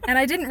And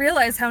I didn't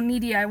realize how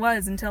needy I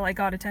was until I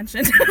got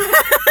attention.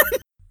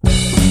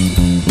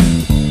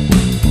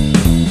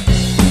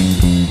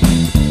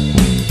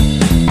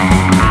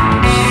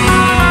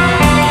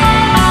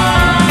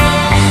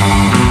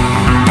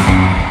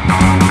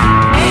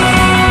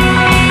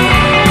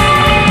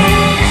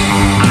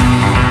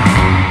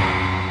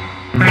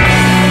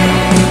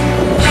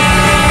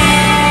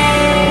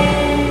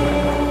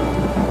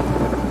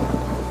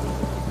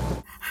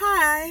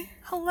 Hi.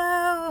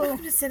 Hello.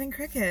 Welcome to Sitting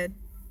Crooked,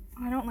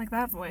 I don't like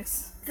that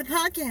voice. the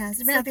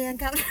podcast about the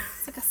uncomfortable.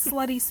 It's like a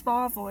slutty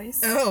spa voice.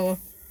 Oh.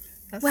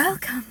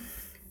 Welcome.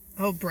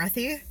 Oh,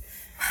 breathy?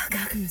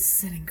 Welcome to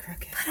Sitting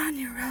Crooked, Put on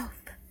your robe.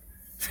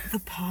 the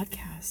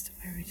podcast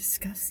where we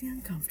discuss the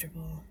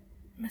uncomfortable.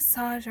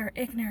 Massage our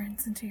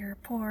ignorance into your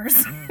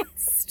pores.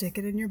 Stick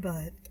it in your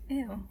butt.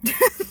 Ew.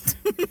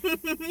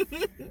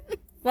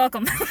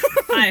 Welcome.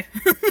 Hi.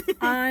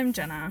 I'm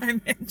Jenna.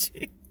 I'm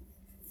Angie.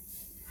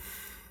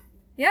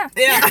 Yeah.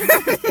 Yeah.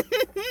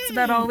 That's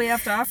about all we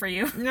have to offer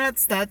you.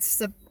 That's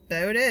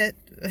about it.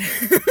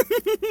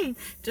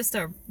 Just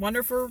a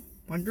wonderful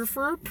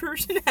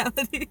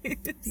personality.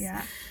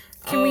 Yeah.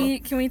 Can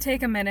we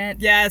take a minute?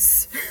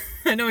 Yes.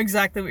 I know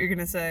exactly what you're going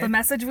to say. The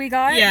message we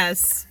got?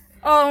 Yes.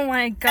 Oh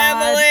my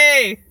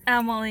god.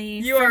 Emily,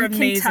 you from are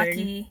amazing.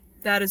 Kentucky.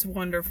 That is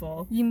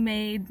wonderful. You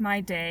made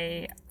my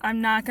day.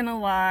 I'm not gonna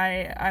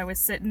lie, I was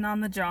sitting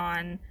on the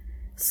John,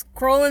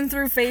 scrolling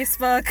through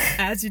Facebook,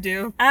 As you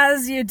do.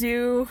 as you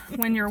do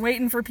when you're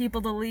waiting for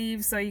people to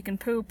leave so you can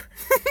poop,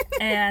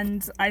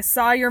 and I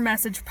saw your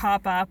message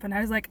pop up, and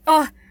I was like,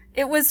 oh,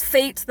 it was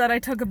fate that I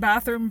took a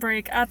bathroom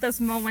break at this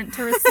moment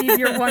to receive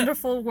your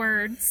wonderful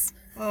words.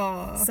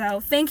 Oh. So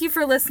thank you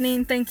for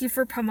listening, thank you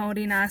for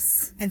promoting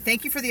us. And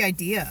thank you for the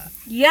idea.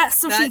 Yes,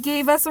 so she That-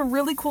 gave us a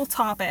really cool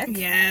topic.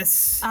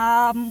 Yes.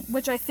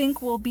 Which I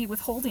think we'll be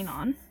withholding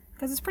on,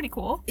 because it's pretty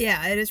cool.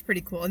 Yeah, it is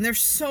pretty cool. And there's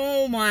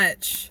so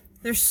much.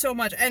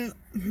 And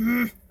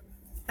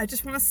I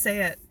just want to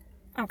say it.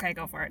 Okay,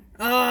 go for it.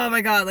 Oh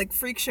my god, like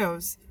freak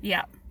shows.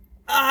 Yeah.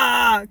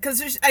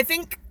 Because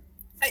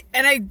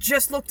I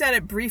just looked at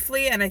it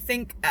briefly, and I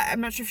think,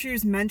 I'm not sure if she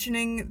was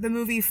mentioning the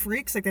movie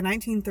Freaks, like the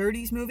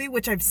 1930s movie,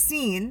 which I've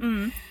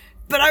seen.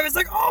 But I was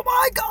like, oh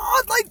my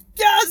god, like,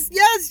 yes,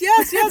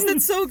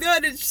 that's so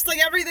good. It's just like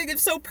everything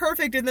is so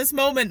perfect in this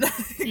moment.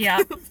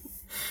 Yeah.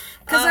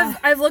 Because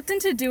I've looked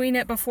into doing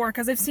it before,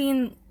 because I've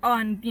seen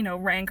on,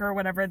 Rank or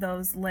whatever,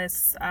 those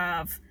lists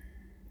of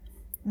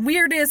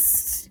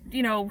weirdest,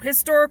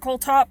 historical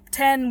top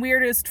 10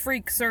 weirdest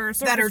freaks or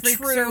that are freaks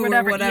true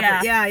or whatever.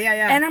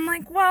 Yeah. And I'm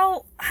like,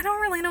 well, I don't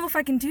really know if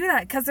I can do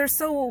that, because it's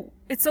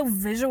so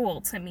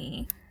visual to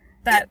me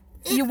that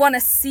you want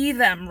to see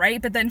them, right?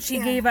 But then she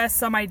gave us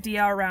some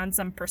idea around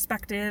some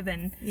perspective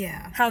and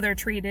how they're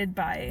treated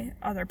by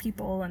other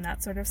people and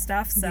that sort of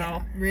stuff. So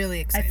Yeah, really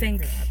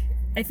excited.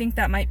 I think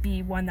that might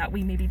be one that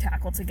we maybe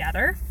tackle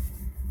together,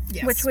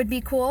 Yes. which would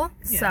be cool.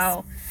 Yes.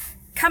 So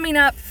coming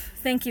up,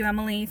 thank you,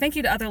 Emily. Thank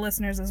you to other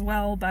listeners as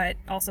well, but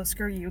also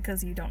screw you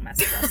because you don't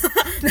message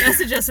us.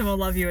 Message us and we'll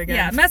love you again.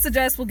 Yeah, message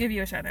us. We'll give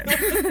you a shout out.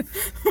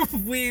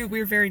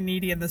 We're very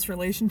needy in this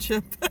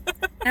relationship.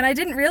 And I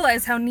didn't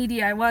realize how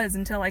needy I was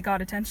until I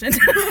got attention.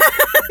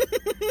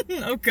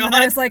 Oh god. And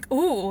I was like,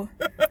 ooh,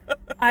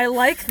 I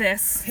like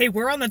this. Hey,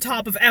 we're on the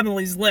top of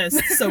Emily's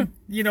list, so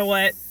you know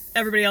what?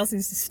 Everybody else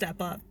needs to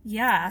step up.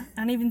 Yeah, I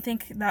don't even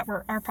think that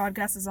our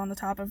podcast is on the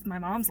top of my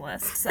mom's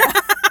list. So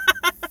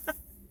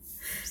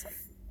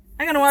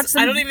I'm gonna watch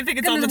some. I don't even think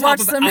it's gonna on the watch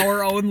top of some-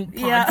 our own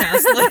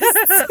podcast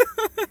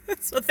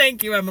list. So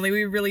thank you, Emily.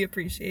 We really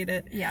appreciate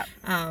it. Yeah.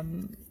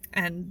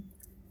 And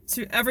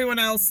to everyone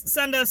else,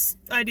 send us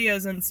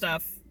ideas and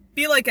stuff.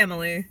 Be like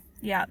Emily.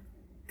 Yeah.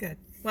 Good.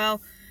 Well,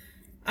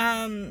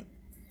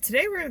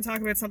 today we're going to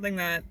talk about something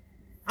that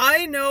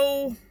I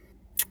know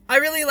I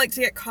really like to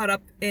get caught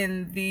up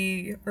in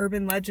the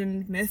urban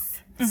legend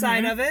myth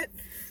side of it.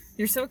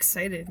 You're so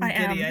excited and I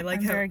giddy. am. I like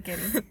I'm how very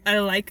giddy. I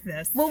like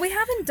this. Well, we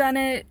haven't done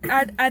it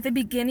at the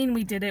beginning.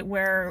 We did it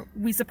where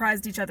we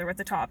surprised each other with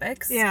the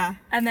topics. Yeah.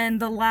 And then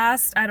the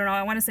last, I don't know,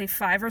 I want to say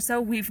 5 or so,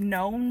 we've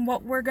known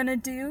what we're gonna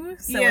do.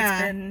 So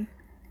it's been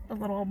a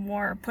little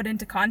more put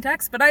into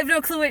context. But I have no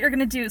clue what you're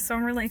gonna do, so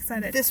I'm really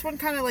excited. This one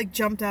kind of like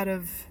jumped out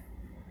of.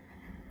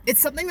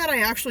 It's something that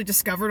I actually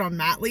discovered on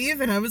mat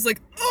leave, and I was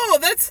like, "Oh,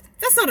 that's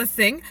not a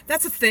thing.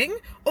 That's a thing.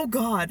 Oh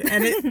God!"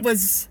 And it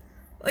was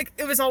like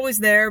it was always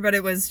there, but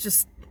it was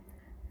just.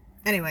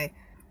 Anyway,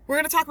 we're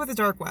gonna talk about the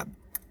dark web.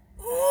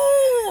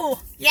 Ooh!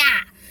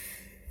 Yeah.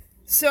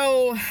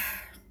 So,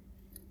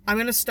 I'm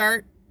gonna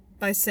start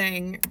by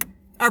saying,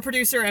 our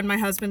producer and my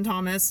husband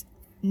Thomas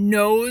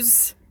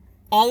knows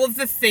all of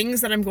the things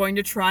that I'm going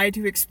to try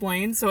to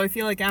explain, so I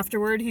feel like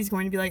afterward he's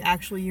going to be like,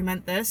 actually, you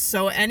meant this.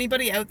 So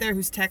anybody out there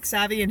who's tech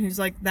savvy and who's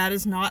like, that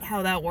is not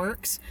how that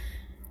works,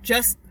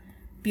 just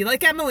be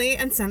like Emily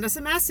and send us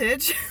a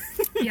message.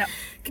 Yep.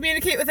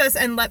 Communicate with us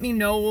and let me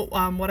know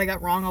what I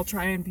got wrong. I'll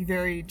try and be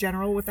very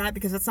general with that,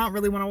 because that's not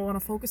really what I want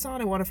to focus on.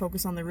 I want to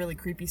focus on the really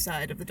creepy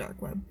side of the dark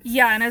web.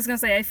 Yeah, and I was gonna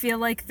say, I feel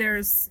like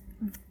there's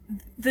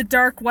the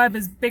dark web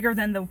is bigger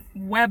than the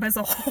web as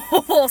a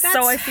whole.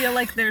 So I feel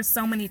like there's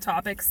so many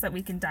topics that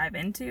we can dive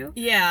into.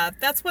 Yeah,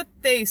 that's what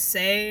they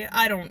say.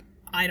 I don't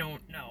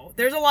know.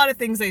 There's a lot of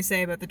things they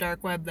say about the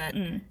dark web that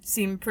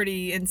seem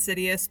pretty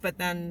insidious, but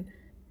then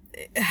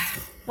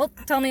well,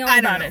 tell me all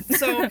about it.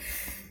 So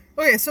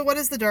okay, so what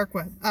is the dark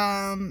web?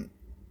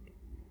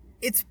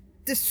 It's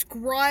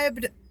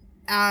described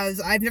as,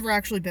 I've never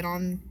actually been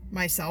on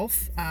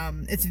myself.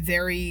 It's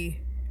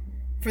very,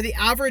 for the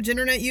average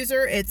internet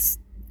user, it's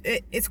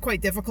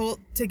quite difficult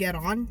to get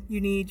on. You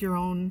need your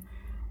own,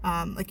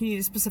 you need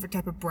a specific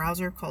type of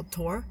browser called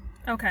Tor.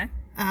 Okay.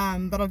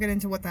 But I'll get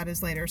into what that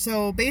is later.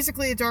 So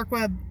basically, a dark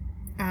web,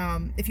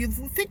 if you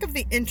think of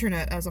the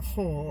internet as a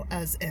whole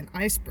as an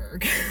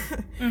iceberg,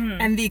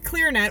 and the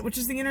ClearNet, which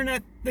is the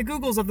internet, the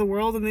Googles of the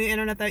world, and the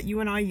internet that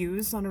you and I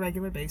use on a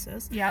regular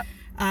basis. Yeah.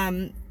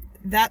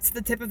 That's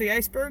the tip of the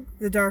iceberg.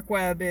 The dark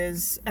web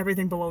is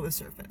everything below the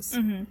surface.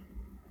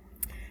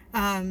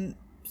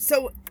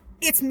 So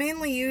it's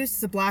mainly used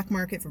as a black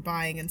market for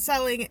buying and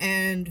selling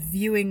and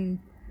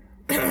viewing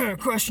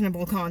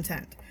questionable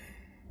content.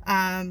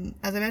 As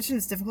I mentioned,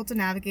 it's difficult to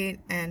navigate,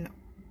 and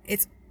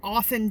it's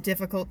often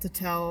difficult to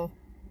tell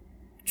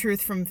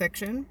truth from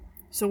fiction.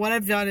 So what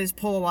I've done is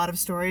pull a lot of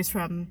stories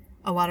from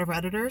a lot of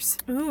Redditors.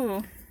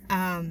 Ooh.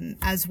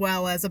 As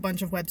well as a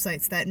bunch of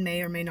websites that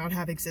may or may not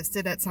have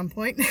existed at some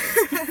point.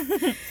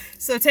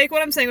 So take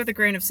what I'm saying with a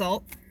grain of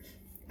salt.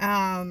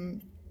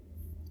 The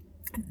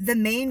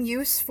main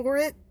use for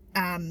it,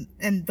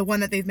 and the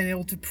one that they've been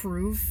able to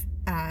prove,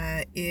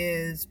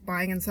 is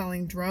buying and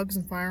selling drugs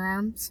and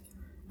firearms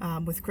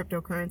with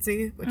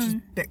cryptocurrency, which is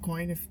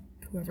Bitcoin, if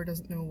whoever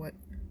doesn't know what.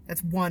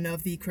 That's one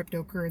of the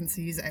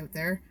cryptocurrencies out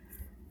there.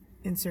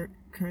 Insert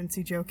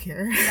currency joke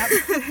here.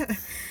 Yep.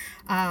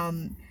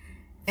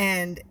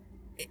 And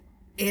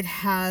it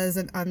has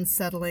an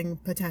unsettling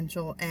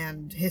potential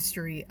and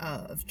history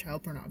of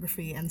child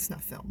pornography and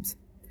snuff films.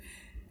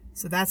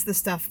 So that's the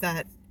stuff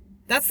that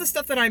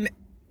I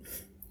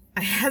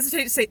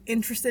hesitate to say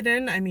interested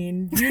in. I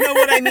mean, you know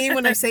what I mean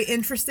when I say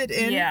interested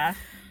in. Yeah.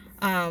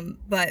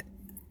 But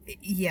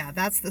yeah,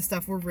 that's the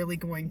stuff we're really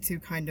going to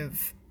kind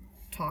of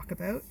talk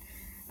about.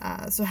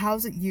 So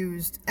how's it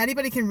used?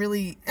 Anybody can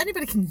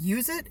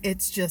use it.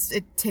 It's just,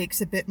 it takes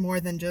a bit more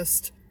than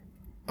just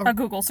a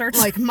Google search.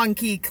 Like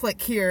monkey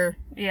click here.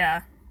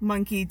 Yeah.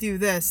 Monkey do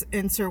this,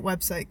 insert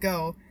website,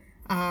 go.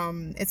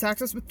 It's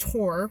accessed with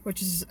Tor,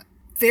 which is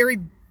very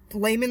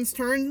layman's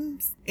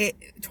terms.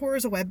 Tor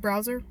is a web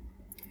browser.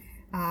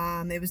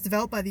 It was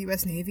developed by the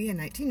U.S. Navy in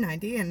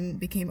 1990 and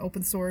became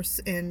open source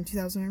in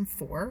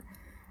 2004.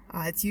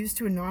 It's used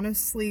to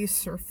anonymously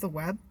surf the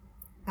web.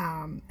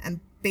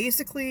 And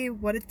basically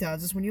what it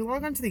does is when you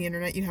log onto the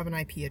internet, you have an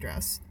IP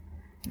address.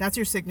 That's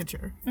your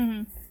signature.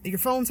 Mm-hmm. Your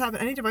phones have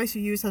it. Any device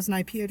you use has an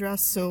IP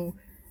address, so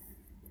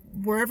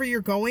wherever you're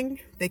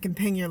going, they can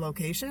ping your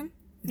location.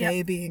 Yep.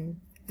 They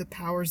being the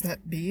powers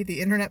that be,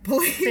 the internet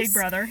police. Big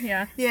brother,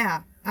 yeah.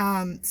 Yeah.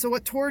 So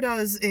what Tor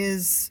does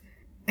is,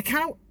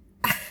 the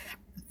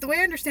way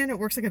I understand it,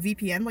 works like a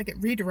VPN, like it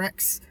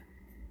redirects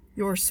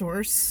your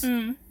source.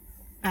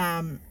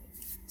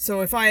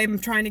 So if I'm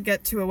trying to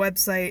get to a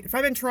website, if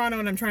I'm in Toronto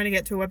and I'm trying to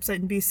get to a website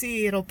in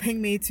BC, it'll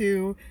ping me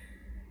to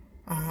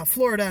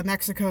Florida,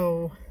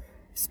 Mexico,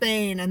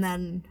 Spain, and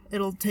then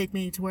it'll take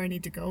me to where I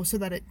need to go so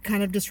that it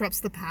kind of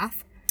disrupts the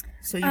path.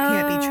 So you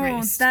can't be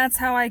traced. That's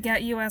how I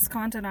get US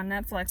content on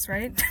Netflix,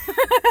 right?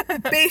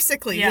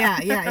 Basically,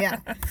 yeah.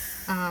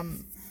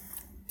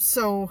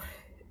 So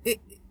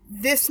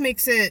this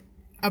makes it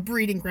a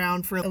breeding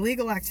ground for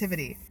illegal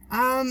activity.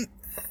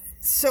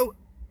 So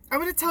I'm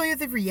going to tell you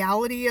the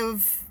reality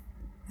of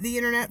the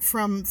internet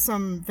from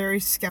some very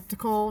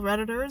skeptical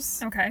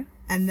Redditors. Okay.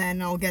 And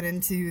then I'll get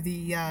into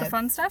the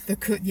fun stuff? The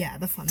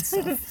fun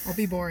stuff. I'll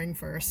be boring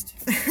first.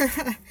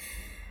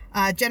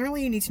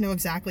 Generally, you need to know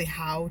exactly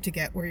how to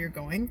get where you're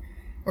going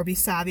or be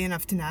savvy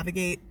enough to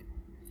navigate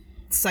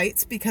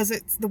sites because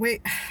it's the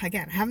way,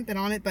 again, I haven't been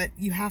on it, but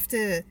you have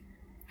to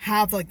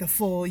have like the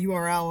full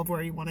URL of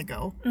where you want to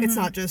go. Mm-hmm. It's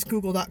not just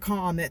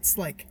google.com. It's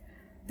like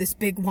this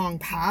big long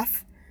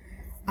path.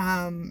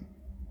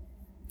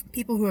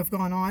 People who have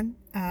gone on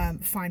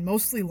find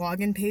mostly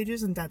login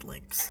pages and dead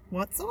links.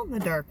 What's on the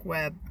dark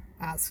web?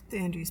 Asked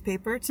Angie's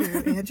paper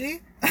to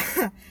Angie.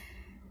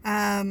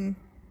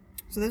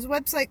 So there's a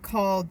website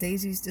called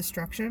Daisy's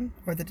Destruction,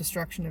 or The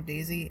Destruction of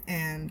Daisy,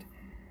 and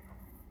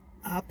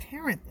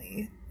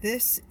apparently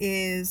this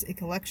is a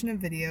collection of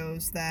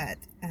videos that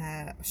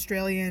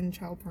Australian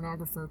child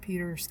pornographer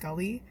Peter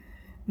Scully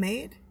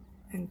made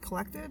and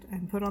collected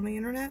and put on the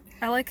internet.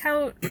 I like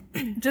how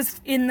just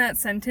in that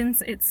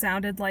sentence it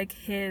sounded like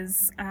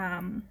his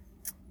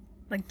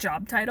like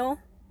job title.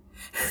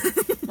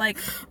 Like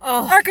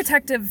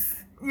architect of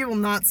you will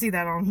not see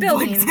that on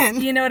buildings.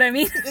 LinkedIn. You know what I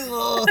mean?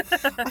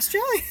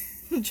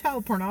 Australian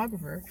child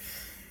pornographer.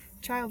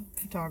 Child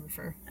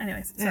photographer.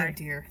 Anyways, sorry. Oh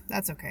dear.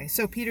 That's okay.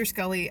 So Peter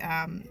Scully,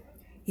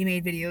 he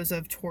made videos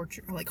of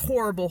torture, like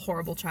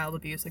horrible child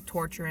abuse, like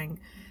torturing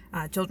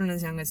children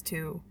as young as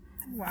 2.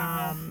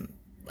 Wow.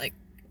 Like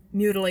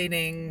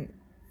mutilating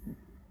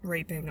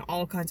raping,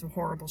 all kinds of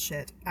horrible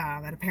shit.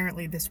 And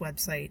apparently this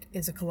website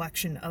is a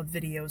collection of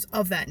videos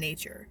of that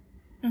nature.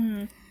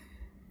 Mm-hmm.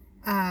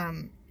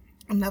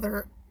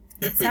 Another...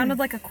 It sounded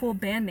like a cool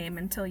band name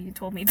until you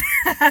told me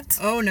that.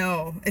 Oh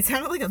no. It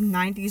sounded like a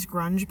 90s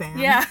grunge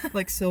band. Yeah.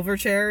 Like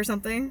Silverchair or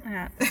something.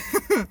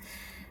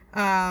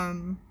 Yeah.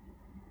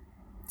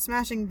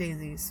 Smashing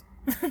Daisies.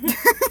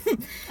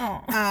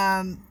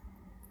 Oh.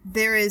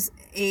 There is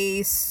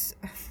a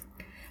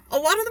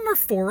lot of them are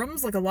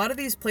forums. Like, a lot of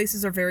these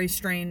places are very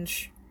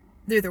strange.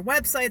 They're either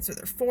websites or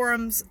they're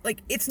forums.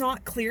 Like, it's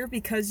not clear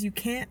because you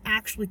can't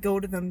actually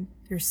go to them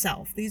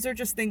yourself. These are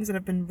just things that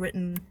have been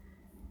written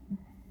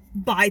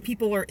by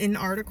people or in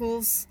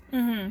articles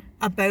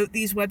about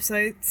these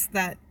websites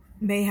that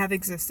may have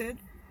existed.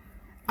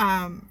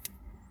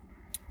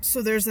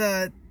 So there's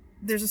a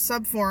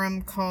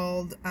sub-forum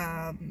called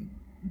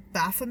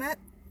Baphomet,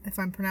 if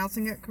I'm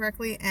pronouncing it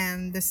correctly,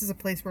 and this is a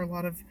place where a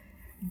lot of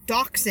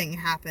doxing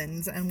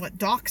happens. And what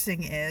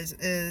doxing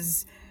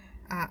is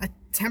a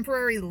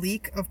temporary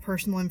leak of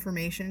personal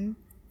information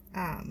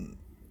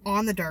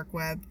on the dark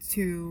web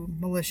to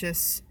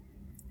malicious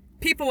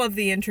people of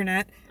the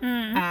internet.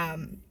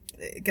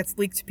 It gets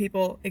leaked to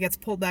people, it gets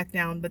pulled back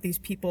down, but these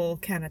people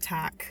can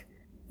attack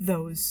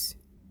those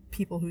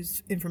people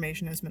whose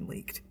information has been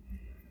leaked.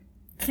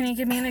 Can you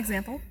give me an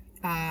example?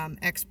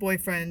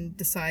 Ex-boyfriend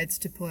decides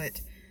to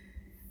put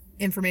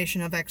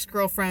information of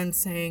ex-girlfriend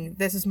saying,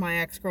 this is my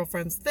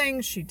ex-girlfriend's thing,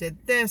 she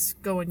did this,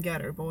 go and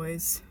get her,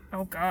 boys.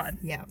 Oh, God.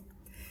 Yeah.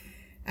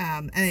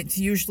 And it's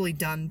usually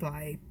done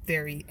by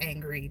very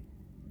angry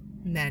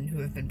men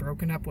who have been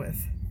broken up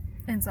with.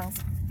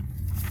 Incels.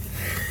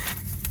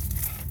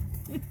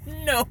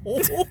 No.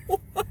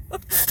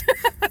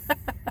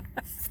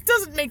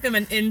 Doesn't make them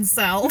an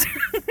incel.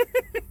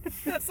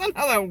 That's not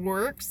how that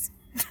works.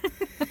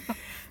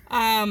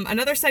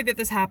 Another site that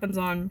this happens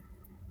on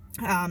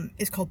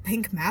is called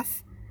Pink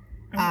Meth.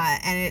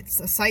 And it's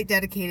a site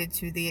dedicated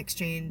to the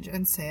exchange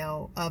and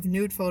sale of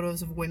nude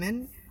photos of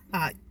women,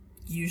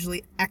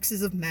 usually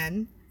exes of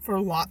men,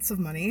 for lots of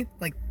money.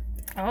 Like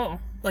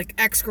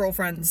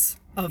ex-girlfriends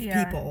of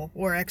people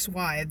or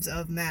ex-wives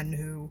of men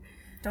who...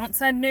 Don't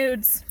send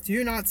nudes.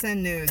 Do not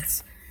send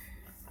nudes.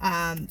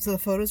 So the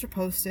photos are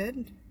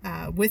posted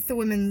with the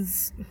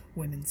woman's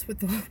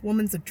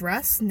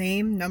address,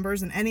 name,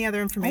 numbers, and any other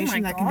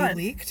information that can be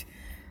leaked.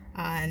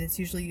 And it's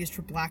usually used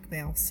for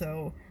blackmail.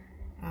 So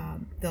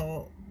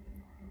they'll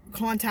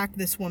contact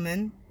this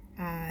woman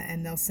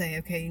and they'll say,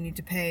 okay, you need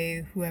to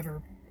pay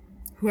whoever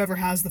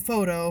has the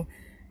photo,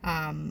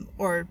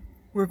 or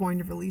we're going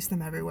to release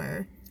them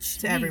everywhere.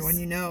 Jeez. To everyone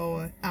you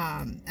know.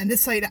 And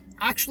this site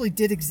actually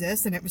did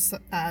exist, and it was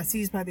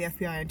seized by the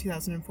FBI in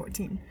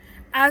 2014.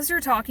 As you're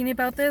talking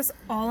about this,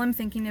 all I'm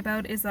thinking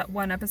about is that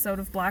one episode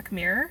of Black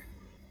Mirror.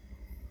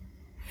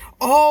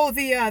 Oh,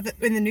 the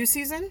in the new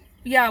season?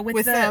 Yeah,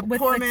 with the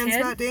poor the man's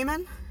kid. Matt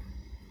Damon?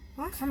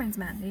 What? Poor man's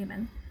Matt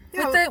Damon.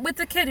 Yeah, with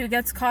the kid who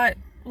gets caught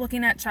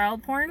looking at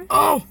child porn.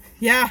 Oh,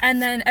 yeah.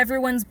 And then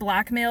everyone's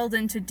blackmailed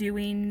into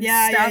doing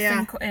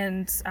stuff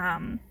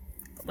and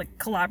like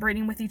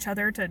collaborating with each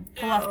other to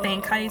pull off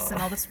bank heists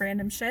and all this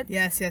random shit.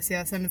 Yes.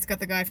 And it's got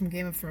the guy from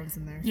Game of Thrones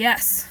in there.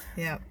 Yes.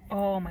 Yeah.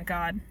 Oh my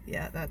God.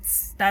 Yeah,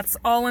 that's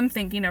all I'm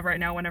thinking of right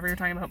now whenever you're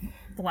talking about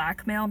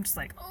blackmail. I'm just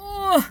like,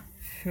 oh.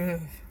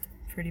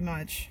 Pretty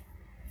much.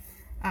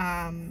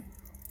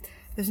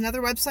 There's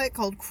another website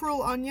called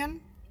Cruel Onion.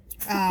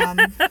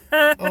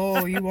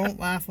 Oh, you won't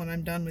laugh when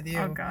I'm done with you.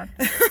 Oh God.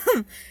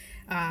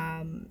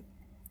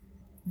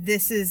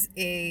 This is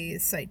a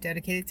site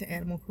dedicated to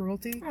animal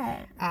cruelty. Oh.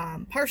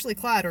 Partially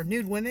clad or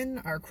nude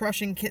women are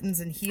crushing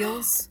kittens in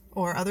heels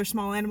or other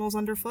small animals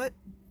underfoot.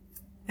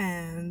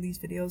 And these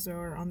videos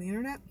are on the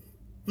internet.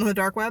 On the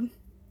dark web.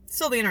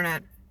 Still the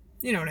internet.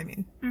 You know what I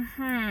mean.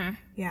 Mm-hmm.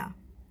 Yeah.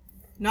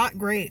 Not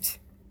great.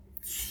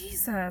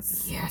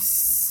 Jesus.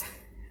 Yes.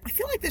 I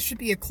feel like this should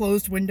be a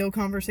closed window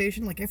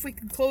conversation. Like, if we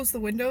could close the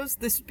windows,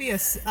 this would be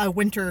a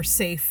winter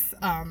safe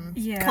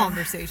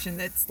conversation.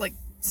 That's like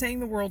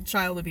saying the word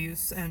child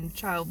abuse and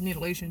child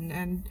mutilation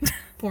and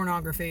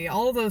pornography.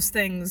 All of those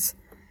things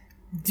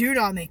do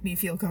not make me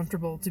feel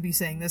comfortable to be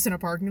saying this in a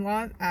parking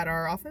lot at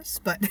our office,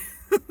 but...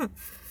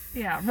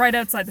 Yeah, right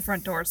outside the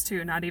front doors,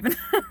 too, not even...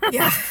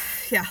 Yeah,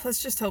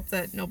 let's just hope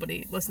that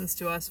nobody listens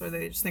to us or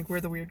they just think we're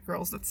the weird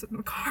girls that sit in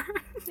the car.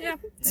 Yeah.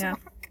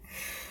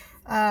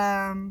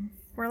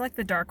 We're like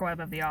the dark web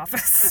of the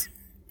office.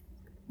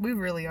 We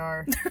really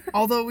are.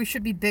 Although we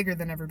should be bigger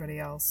than everybody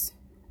else.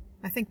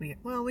 I think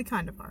we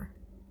kind of are.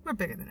 We're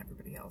bigger than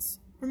everybody else.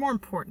 We're more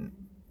important.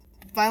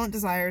 Violent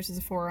Desires is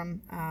a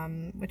forum,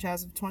 which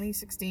as of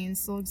 2016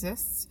 still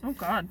exists. Oh,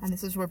 God. And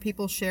this is where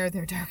people share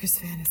their darkest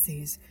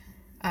fantasies.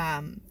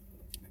 And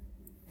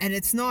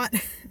it's not...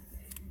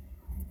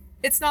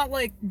 It's not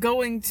like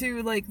going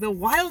to like the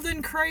wild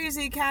and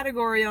crazy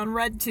category on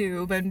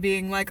RedTube and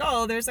being like,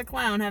 oh, there's a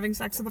clown having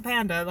sex with a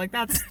panda. Like,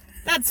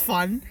 that's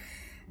fun.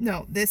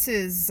 No, this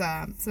is,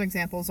 some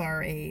examples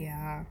are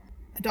a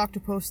doctor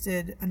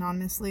posted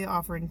anonymously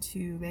offering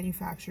to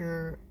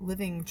manufacture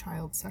living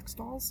child sex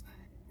dolls.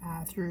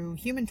 through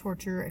human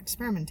torture,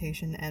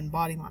 experimentation, and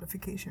body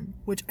modification,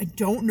 which I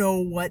don't know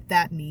what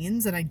that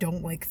means, and I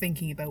don't like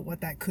thinking about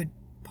what that could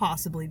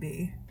possibly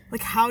be.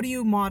 Like, how do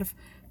you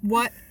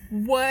what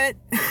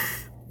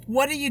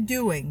what are you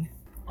doing?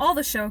 All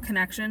the show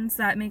connections,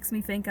 that makes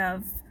me think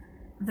of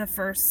the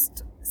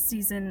first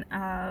season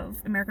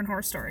of American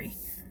Horror Story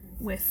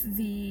with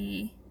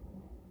the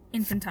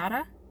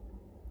infantata,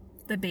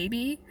 the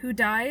baby who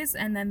dies,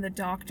 and then the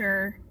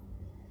doctor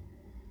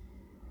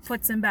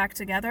puts him back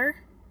together,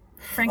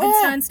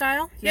 Frankenstein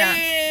style.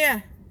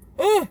 Yeah.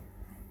 Oh,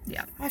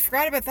 yeah. I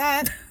forgot about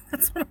that.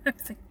 That's what I'm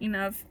thinking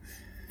of.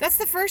 That's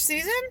the first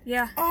season?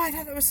 Yeah. Oh, I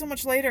thought that was so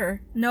much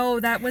later. No,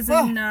 that was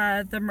in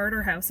the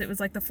murder house. It was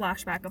like the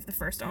flashback of the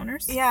first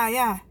owners.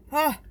 Yeah.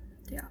 Oh.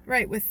 Yeah.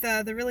 Right, with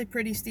the really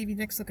pretty Stevie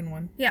Nicks looking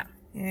one. Yeah.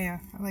 Yeah,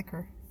 I like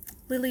her.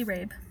 Lily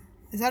Rabe.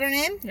 Is that her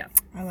name? Yeah.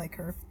 I like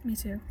her. Me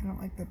too. I don't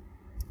like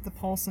the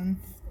Paulson.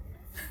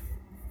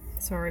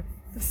 Sorry.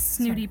 The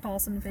snooty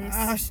Paulson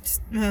face.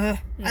 I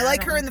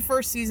like her in the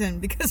first season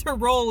because her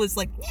role is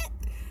like,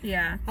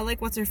 yeah. I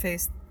like what's her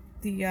face,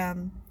 the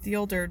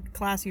older,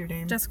 classier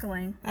name. Jessica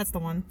Lange. That's the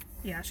one.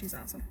 Yeah, she's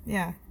awesome.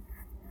 Yeah.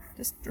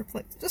 Just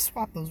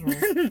swap those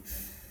roles.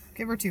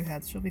 Give her 2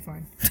 heads, she'll be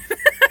fine.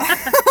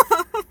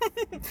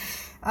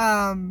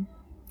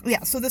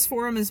 Yeah. So this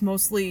forum is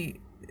mostly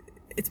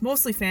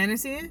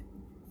fantasy,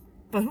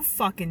 but who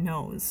fucking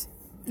knows?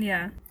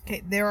 Yeah.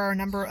 Okay, there are a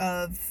number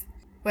of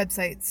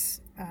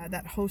websites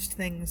that host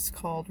things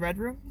called Red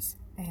Rooms,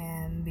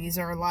 and these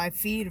are a live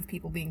feed of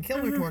people being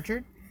killed or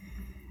tortured.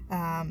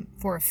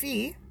 For a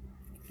fee,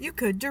 you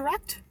could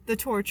direct the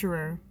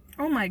torturer.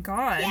 Oh my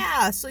god.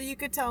 Yeah, so you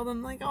could tell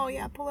them, like, oh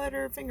yeah, pull out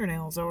her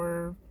fingernails,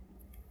 or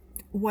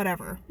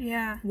whatever.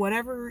 Yeah.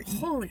 Whatever.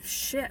 Holy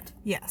shit.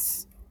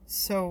 Yes.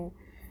 So,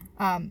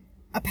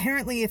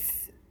 apparently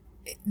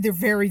they're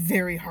very,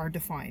 very hard to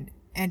find.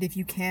 And if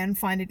you can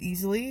find it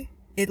easily,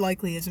 it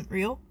likely isn't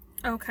real.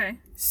 Okay.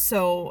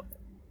 So,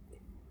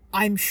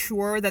 I'm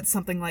sure that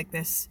something like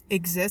this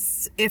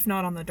exists, if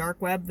not on the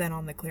dark web, then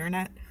on the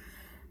ClearNet.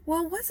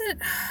 Well, was it...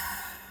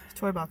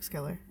 Toy Box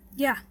Killer.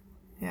 Yeah.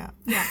 Yeah.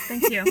 Yeah,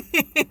 thank you.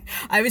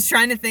 I was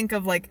trying to think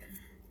of, like,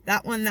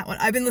 that one.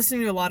 I've been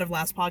listening to a lot of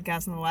Last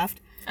Podcast on the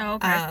Left. Oh,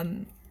 okay.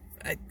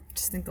 I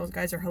just think those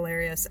guys are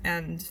hilarious,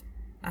 and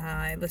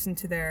I listen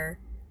to their...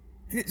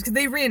 Because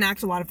they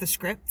reenact a lot of the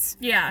scripts.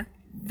 Yeah.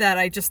 That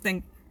I just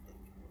think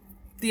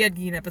the Ed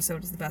Gein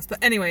episode is the best. But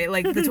anyway,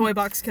 like, the Toy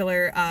Box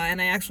Killer,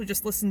 and I actually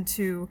just listened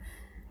to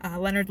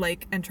Leonard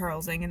Lake and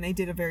Charles Ng, and they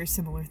did a very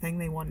similar thing.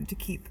 They wanted to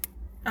keep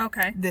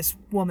this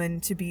woman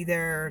to be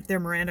their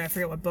Miranda. I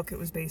forget what book it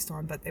was based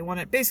on, but they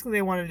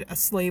wanted a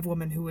slave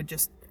woman who would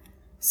just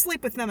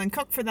sleep with them and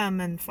cook for them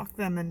and fuck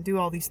them and do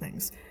all these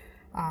things.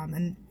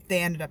 And they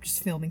ended up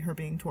just filming her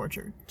being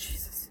tortured.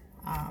 Jesus.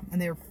 And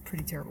they were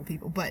pretty terrible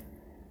people. But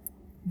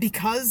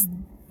because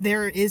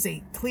there is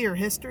a clear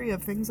history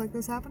of things like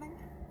this happening,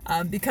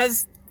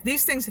 because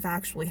these things have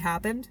actually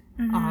happened,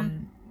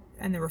 and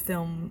there were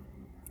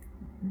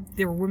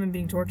women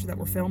being tortured that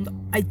were filmed,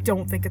 I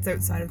don't think it's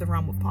outside of the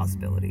realm of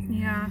possibility.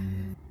 Yeah.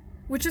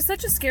 Which is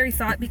such a scary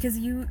thought, because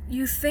you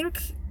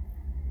think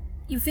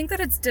that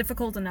it's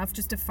difficult enough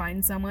just to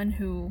find someone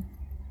who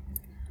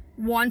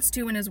wants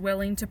to and is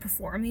willing to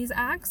perform these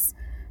acts,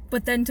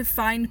 but then to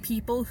find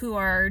people who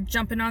are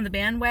jumping on the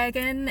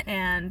bandwagon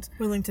and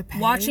willing to pay,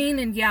 watching,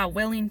 and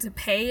willing to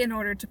pay in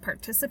order to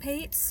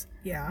participate.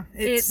 Yeah,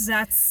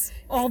 that's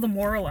all the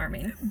more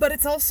alarming. But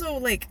it's also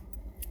like,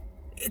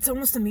 it's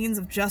almost a means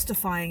of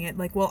justifying it.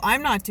 Like, well,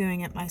 I'm not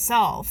doing it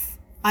myself.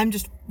 I'm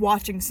just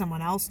watching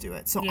someone else do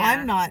it. So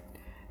I'm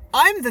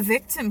the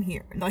victim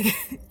here. Like,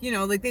 you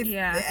know, like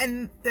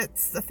and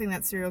that's the thing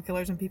that serial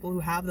killers and people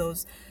who have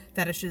those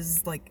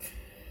fetishes, like,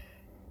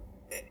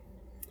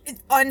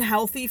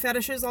 unhealthy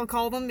fetishes, I'll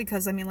call them,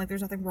 because I mean, like,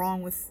 there's nothing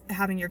wrong with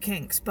having your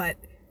kinks, but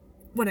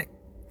when it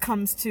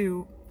comes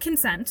to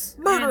consent,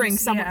 murdering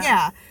someone,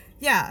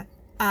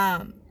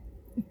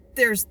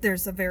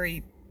 there's a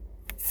very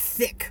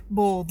thick,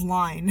 bold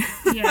line.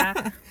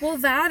 Yeah. Well,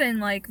 that and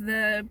like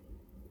the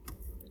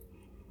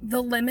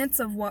limits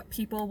of what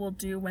people will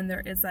do when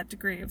there is that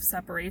degree of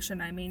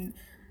separation. I mean,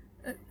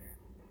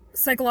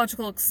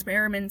 psychological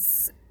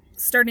experiments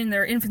starting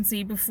their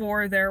infancy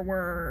before there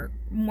were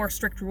more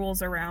strict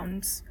rules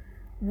around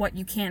what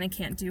you can and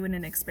can't do in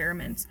an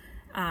experiment.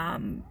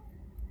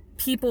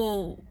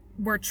 People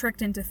were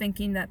tricked into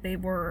thinking that they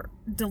were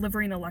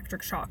delivering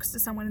electric shocks to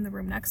someone in the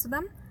room next to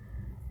them,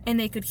 and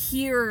they could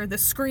hear the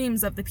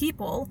screams of the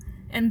people,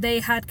 and they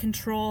had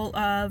control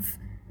of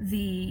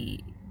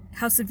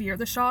how severe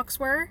the shocks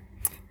were,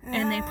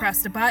 and they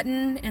pressed a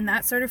button and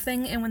that sort of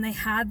thing. And when they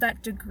had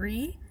that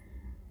degree,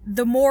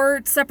 the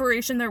more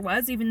separation there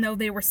was, even though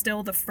they were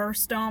still the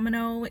first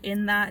domino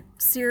in that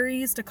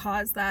series to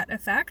cause that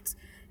effect,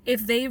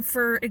 if they,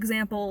 for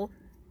example,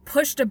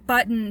 pushed a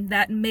button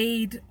that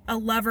made a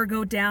lever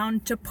go down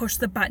to push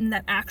the button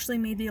that actually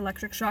made the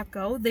electric shock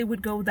go, they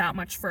would go that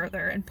much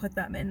further and put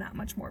them in that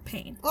much more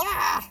pain.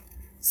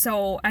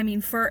 So, I mean,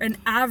 for an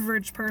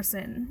average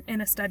person in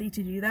a study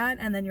to do that,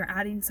 and then you're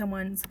adding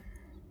someone's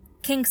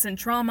kinks and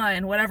trauma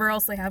and whatever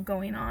else they have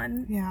going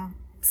on. Yeah.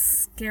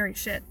 Scary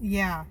shit.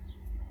 Yeah.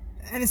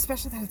 And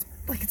especially that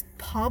it's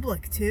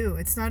public too.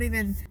 It's not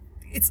even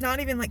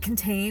like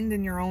contained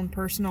in your own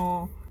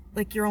personal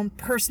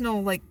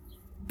like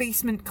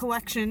basement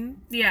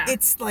collection. Yeah.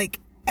 It's like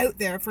out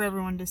there for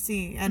everyone to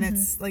see, and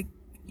it's like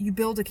you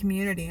build a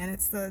community, and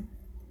it's the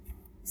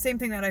same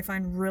thing that I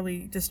find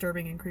really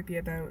disturbing and creepy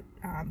about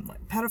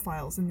like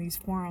pedophiles in these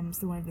forums,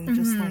 the way they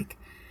just like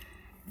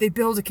they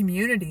build a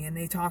community and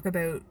they talk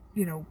about,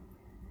 you know,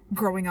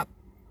 growing up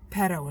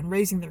pedo and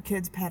raising their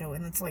kids pedo,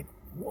 and it's like,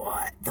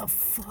 what the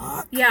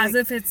fuck? Yeah, like, as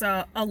if it's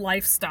a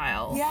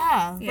lifestyle.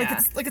 yeah, Yeah.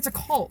 like it's a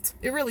cult.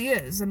 It really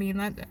is. I mean,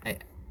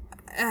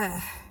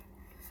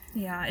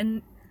 Yeah,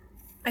 and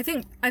I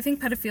think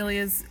pedophilia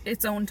is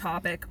its own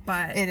topic,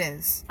 but it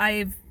is.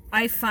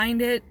 I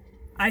find it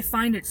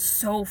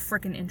so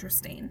freaking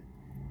interesting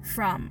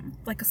from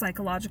like a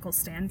psychological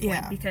standpoint,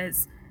 Yeah.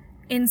 because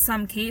in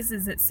some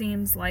cases it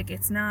seems like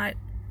it's not,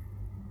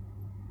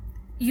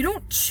 you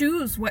don't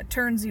choose what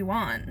turns you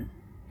on.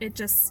 It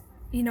just,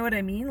 you know what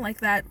I mean? Like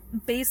that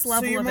base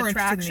level so you're of more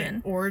interested attraction.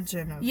 in the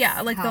origin of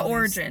Yeah, like how the these-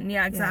 origin.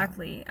 Yeah,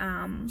 exactly.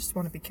 Just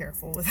want to be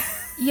careful with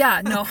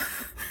Yeah, no,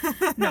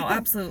 no,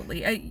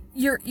 absolutely.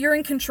 You're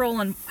in control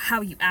on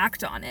how you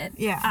act on it.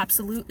 Yeah.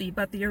 Absolutely.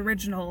 But the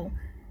original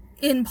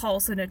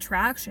impulse and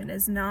attraction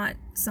is not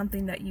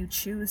something that you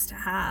choose to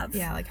have.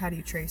 yeah, like how do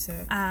you trace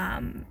it?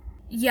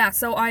 Yeah,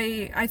 so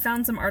I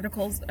found some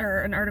articles, or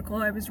an article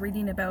I was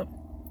reading about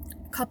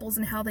couples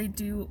and how they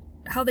deal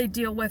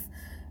with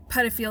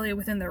pedophilia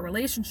within their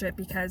relationship,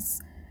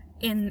 because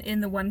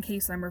in the one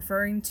case I'm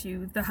referring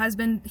to, the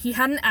husband, he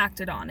hadn't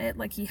acted on it,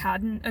 like he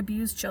hadn't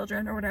abused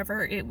children or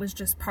whatever. It was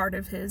just part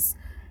of his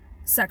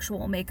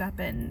sexual makeup,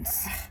 and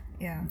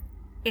yeah.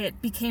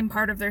 it became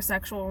part of their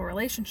sexual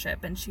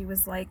relationship. And she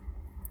was like,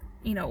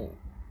 you know,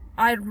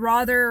 I'd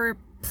rather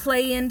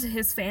play into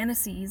his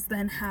fantasies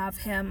than have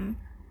him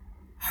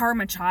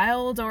harm a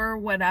child or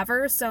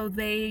whatever. So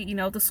they, you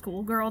know, the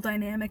schoolgirl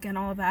dynamic and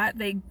all that,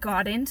 they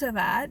got into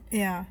that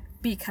Yeah.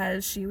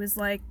 because she was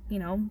like, you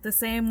know, the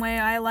same way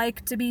I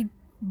like to be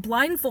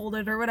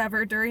blindfolded or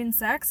whatever during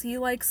sex, he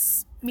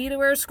likes me to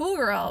wear a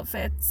schoolgirl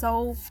outfit.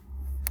 So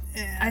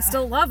I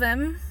still love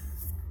him.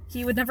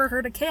 He would never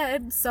hurt a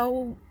kid,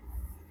 so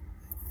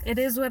it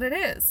is what it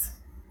is.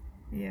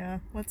 Yeah,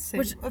 let's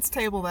Which-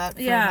 table that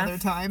for Yeah. another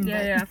time. Yeah,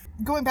 but yeah.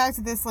 Going back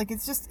to this, like,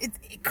 it's just,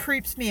 it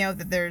creeps me out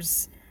that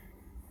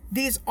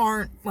these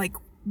aren't, like,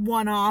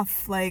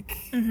 one-off, like,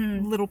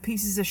 little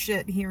pieces of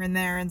shit here and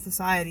there in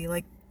society.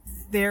 Like,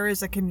 there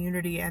is a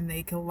community, and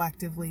they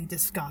collectively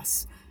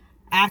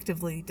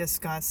actively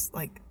discuss,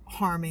 like,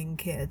 harming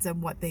kids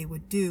and what they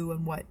would do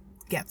and what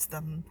gets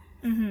them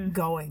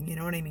going, you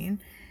know what I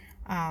mean?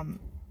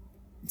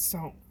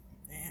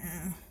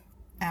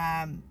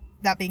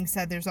 That being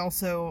said, there's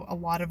also a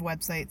lot of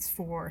websites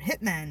for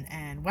hitmen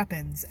and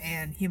weapons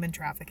and human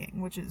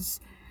trafficking, which is,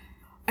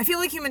 I feel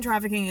like human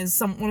trafficking is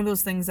one of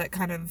those things that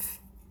kind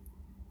of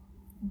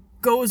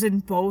goes in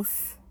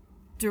both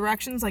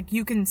directions. Like,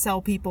 you can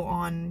sell people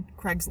on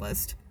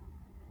Craigslist.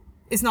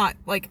 It's not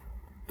like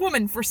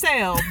woman for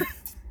sale,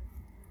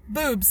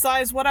 boobs,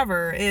 size,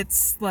 whatever.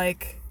 It's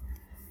like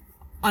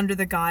under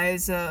the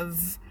guise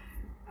of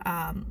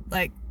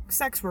like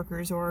sex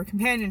workers or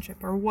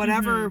companionship or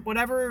whatever,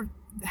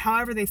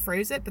 however they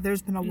phrase it. But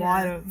there's been a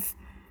lot of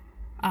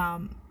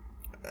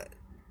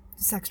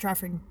sex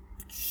trafficking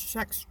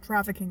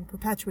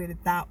perpetuated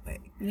that way.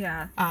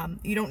 Yeah.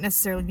 You don't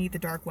necessarily need the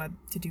dark web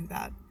to do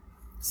that.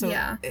 So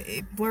Yeah.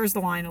 it blurs the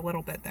line a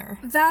little bit there.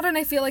 That, and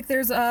I feel like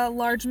there's a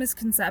large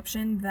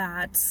misconception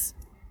that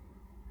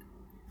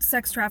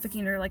sex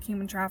trafficking or like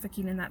human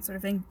trafficking and that sort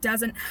of thing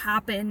doesn't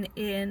happen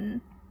in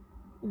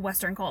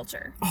Western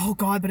culture. Oh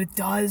God, but it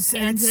does,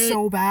 and And it's it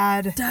so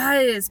bad.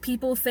 Does.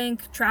 People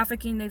think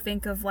trafficking, they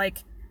think of like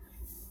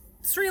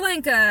Sri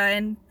Lanka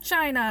and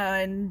China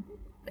and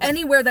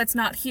anywhere that's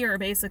not here,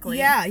 basically.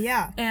 Yeah,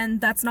 yeah.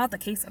 And that's not the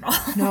case at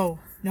all.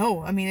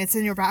 No. I mean, it's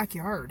in your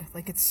backyard.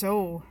 Like, it's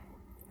so.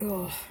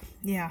 Ugh.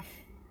 Yeah.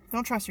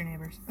 Don't trust your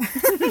neighbors.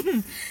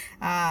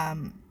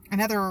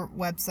 Another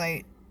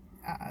website,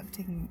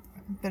 taking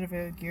a bit of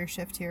a gear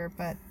shift here,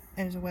 but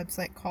there's a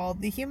website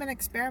called The Human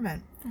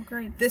Experiment. Oh,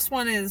 great. This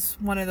one is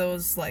one of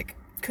those, like,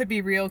 could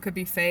be real, could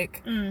be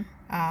fake.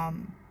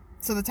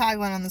 So the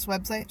tagline on this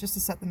website, just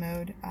to set the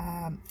mood,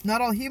 not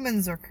all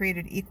humans are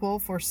created equal,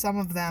 for some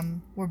of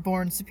them were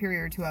born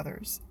superior to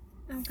others.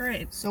 Oh,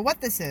 great. So what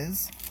this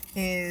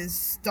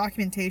is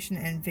documentation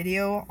and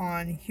video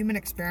on human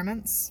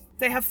experiments.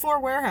 They have 4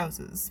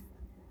 warehouses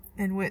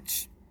in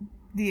which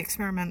the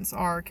experiments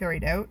are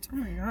carried out. Oh,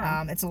 my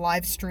God. It's a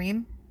live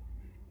stream.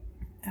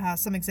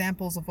 Some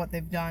examples of what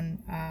they've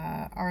done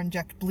are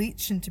inject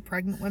bleach into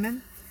pregnant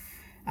women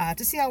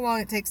to see how long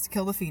it takes to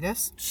kill the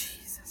fetus.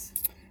 Jesus.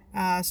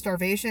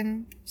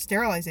 Starvation,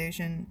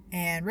 sterilization,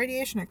 and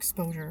radiation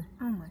exposure.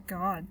 Oh, my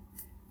God.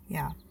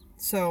 Yeah.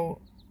 So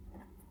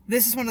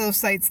this is one of those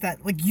sites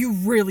that, like, you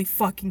really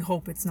fucking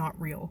hope it's not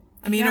real.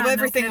 I mean, Yeah, of no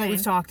everything that we've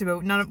kidding. talked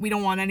about, we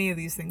don't want any of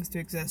these things to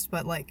exist,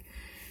 but, like,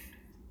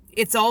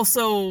 it's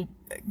also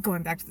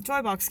going back to the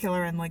toy box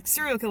killer and like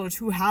serial killers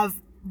who have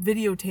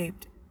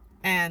videotaped,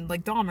 and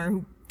like Dahmer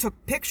who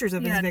took pictures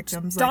of his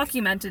victims, like,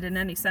 documented in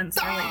any sense,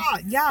 really.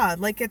 Yeah,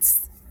 like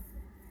if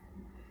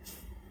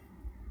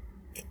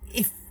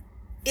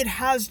it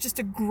has just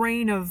a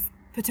grain of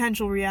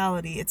potential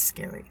reality, it's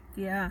scary.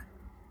 Yeah.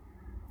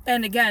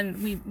 And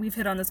again, we've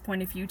hit on this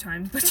point a few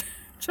times, but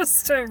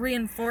just to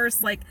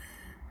reinforce, like,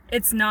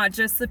 it's not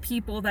just the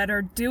people that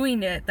are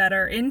doing it that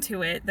are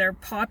into it. They're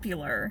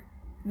popular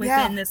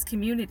within this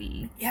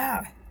community.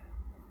 Yeah.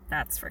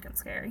 That's freaking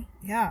scary.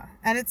 Yeah.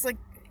 And it's like,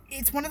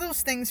 it's one of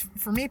those things,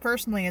 for me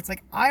personally, it's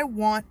like, I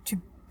want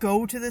to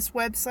go to this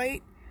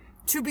website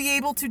to be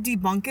able to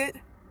debunk it.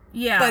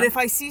 Yeah. But if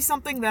I see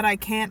something that I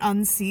can't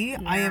unsee,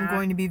 I am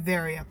going to be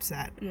very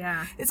upset.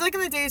 Yeah. It's like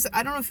in the days,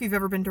 I don't know if you've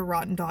ever been to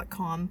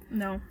Rotten.com.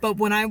 No. But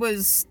when I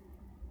was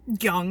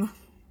young,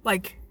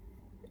 like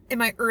in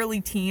my early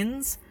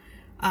teens,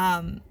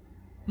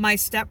 my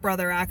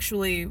stepbrother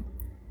actually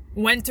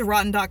went to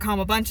Rotten.com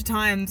a bunch of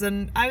times,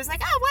 and I was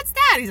like, oh, what's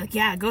that? He's like,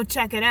 yeah, go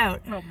check it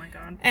out. Oh my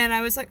god. And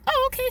I was like,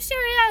 oh, okay,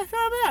 sure, yeah,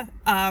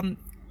 blah, blah.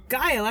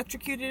 Guy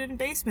electrocuted in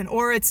basement,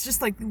 or it's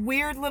just like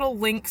weird little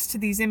links to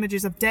these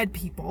images of dead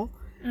people.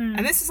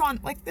 And this is on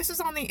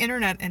the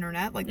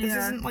internet, like this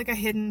isn't like a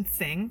hidden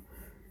thing.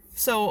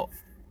 So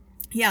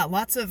yeah,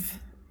 lots of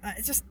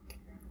just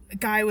a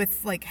guy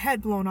with like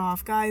head blown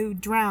off, guy who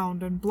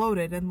drowned and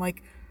bloated, and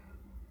like,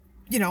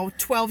 you know,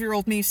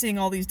 12-year-old me seeing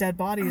all these dead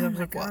bodies. I was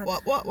like,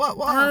 what?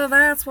 Oh,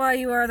 that's why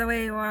you are the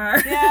way you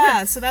are.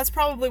 Yeah, so that's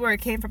probably where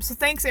it came from. So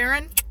thanks,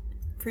 Aaron.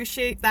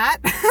 Appreciate that.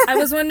 I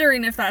was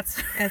wondering if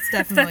that's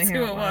definitely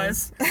who it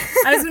was.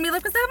 I was gonna be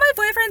like, was that my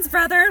boyfriend's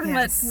brother?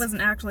 Yes. But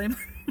wasn't actually my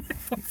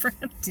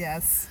boyfriend.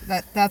 Yes,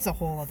 that's a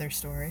whole other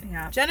story.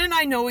 Yeah. Jen and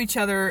I know each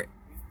other.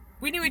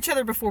 We knew each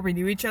other before we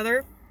knew each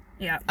other.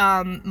 Yeah.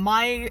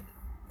 My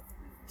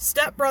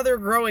stepbrother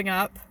growing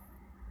up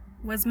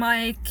was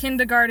my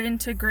kindergarten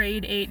to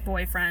grade 8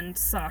 boyfriend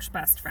 /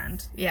 best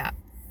friend. Yeah.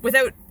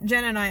 Without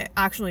Jen and I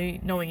actually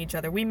knowing each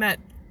other, we met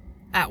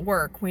at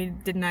work. We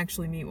didn't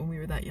actually meet when we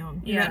were that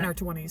young. We met in our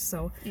 20s,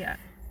 so yeah,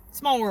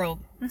 small world.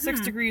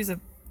 6 degrees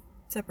of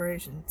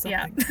separation,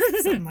 something,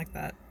 something like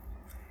that.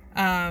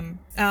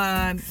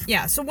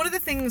 Yeah. So one of the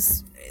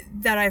things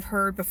that I've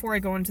heard before I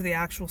go into the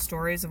actual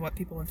stories of what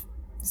people have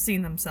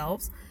seen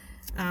themselves,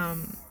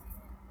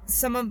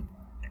 some of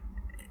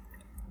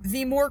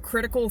the more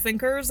critical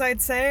thinkers,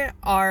 I'd say,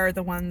 are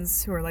the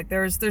ones who are like,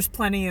 there's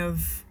plenty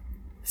of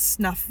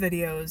snuff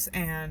videos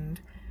and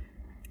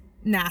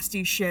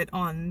nasty shit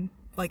on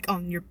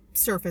your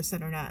surface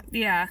internet.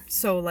 Yeah.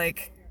 So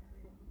like,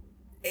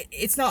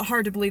 it's not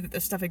hard to believe that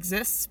this stuff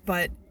exists,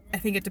 but I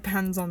think it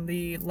depends on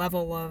the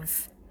level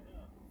of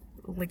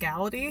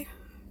legality.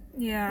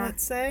 Yeah.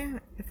 Let's say,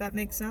 if that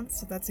makes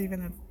sense. If that's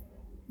even a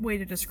way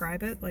to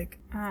describe it. Like,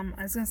 I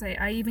was gonna say,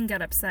 I even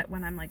get upset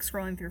when I'm like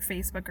scrolling through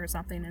Facebook or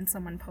something and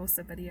someone posts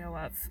a video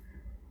of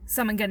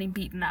someone getting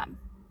beaten up.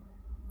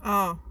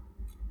 Oh.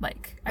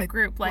 Like a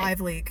group like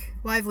LiveLeak.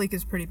 LiveLeak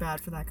is pretty bad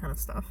for that kind of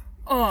stuff.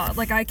 Oh,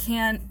 like I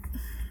can't,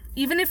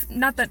 even if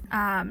not that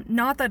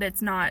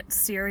it's not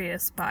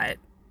serious, but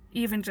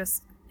even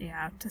just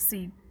to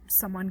see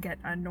someone get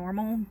a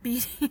normal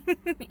beating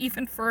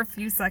even for a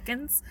few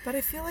seconds. But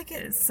I feel like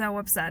it is so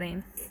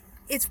upsetting.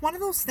 It's one of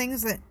those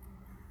things that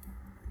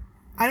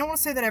I don't want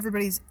to say that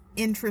everybody's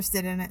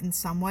interested in it in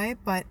some way,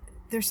 but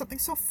there's something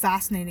so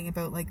fascinating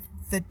about like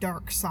the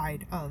dark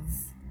side of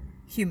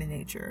human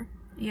nature.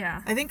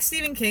 Yeah. I think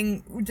Stephen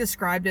King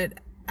described it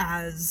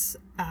as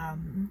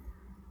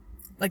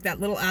like that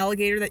little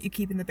alligator that you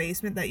keep in the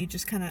basement that you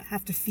just kind of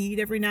have to feed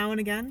every now and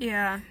again.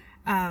 Yeah.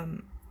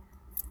 And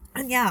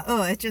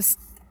yeah,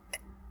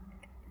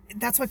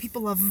 that's why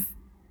people love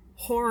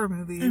horror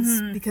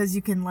movies, because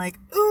you can like,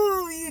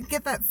 you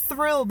get that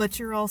thrill, but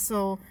you're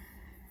also,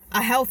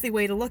 a healthy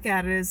way to look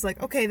at it is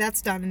like, okay,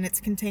 that's done and it's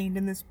contained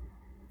in this,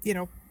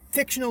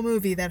 fictional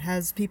movie that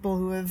has people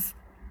who have,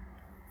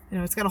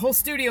 it's got a whole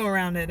studio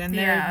around it and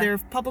they're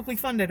publicly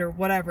funded or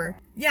whatever.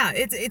 Yeah,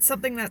 it's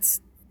something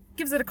that's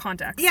gives it a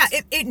context. Yeah,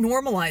 it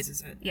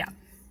normalizes it. Yeah.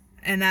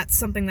 And that's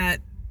something that,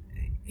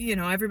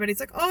 everybody's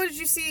like, oh, did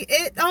you see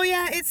it? Oh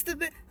yeah, it's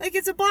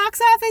a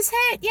box office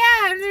hit.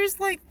 Yeah, and there's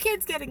like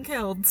kids getting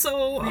killed.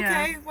 So,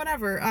 okay,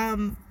 whatever.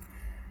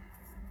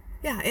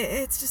 Yeah,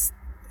 it's just,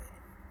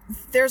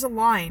 there's a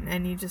line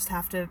and you just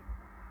have to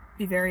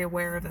be very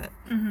aware of it.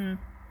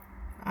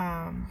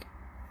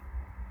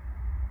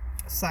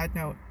 Side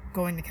note,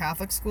 going to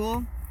Catholic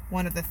school,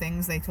 one of the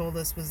things they told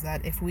us was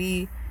that if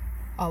we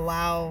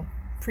allow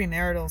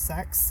premarital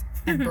sex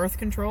and birth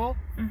control,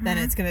 then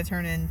it's going to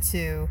turn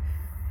into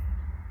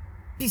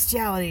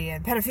bestiality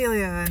and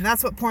pedophilia, and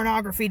that's what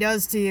pornography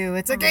does to you.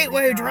 It's a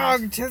gateway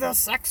drug to the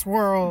sex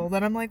world.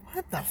 And I'm like,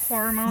 what the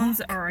hormones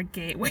fuck? Are a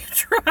gateway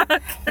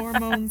drug.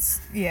 Hormones,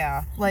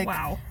 yeah, like,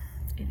 wow,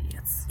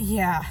 idiots.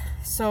 Yeah,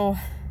 so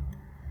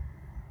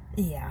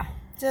yeah,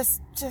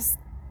 just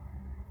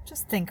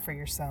think for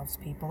yourselves,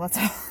 people.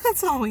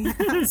 That's all we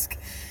ask.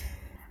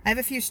 I have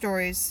a few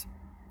stories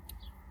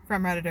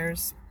from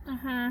Redditors.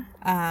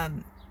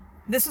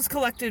 this was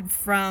collected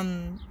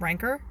from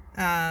Ranker.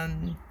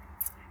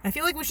 I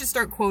feel like we should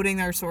start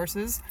quoting our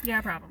sources.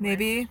 Yeah, probably.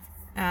 Maybe.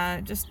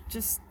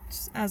 Just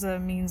as a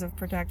means of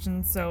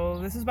protection. So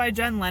this is by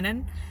Jen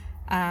Lennon,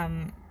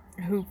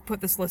 who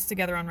put this list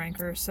together on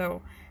Ranker.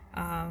 So,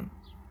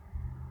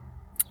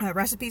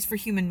 recipes for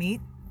human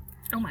meat.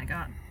 Oh my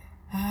god.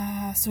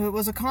 So it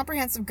was a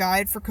comprehensive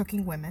guide for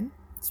cooking women,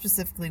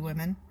 specifically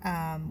women.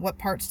 What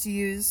parts to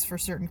use for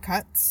certain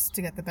cuts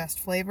to get the best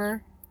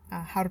flavor.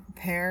 How to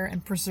prepare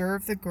and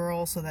preserve the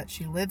girl so that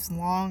she lives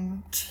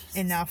long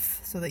enough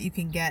so that you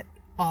can get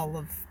all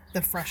of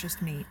the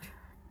freshest meat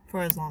for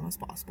as long as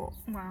possible.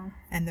 Wow.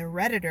 And the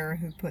Redditor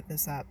who put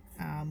this up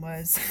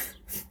was,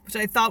 which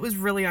I thought was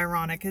really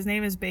ironic. His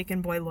name is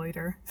Bacon Boy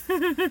Loiter.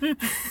 I'm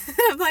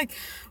like,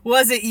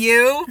 was it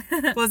you?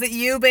 Was it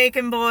you,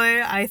 Bacon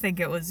Boy? I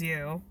think it was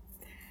you.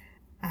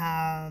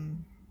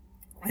 Another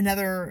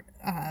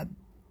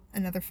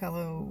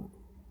fellow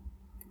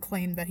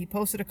claimed that he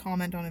posted a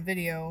comment on a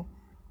video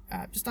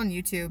just on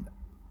YouTube,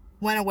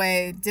 went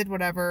away, did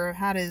whatever,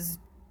 had his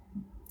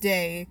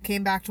day,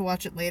 came back to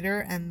watch it later,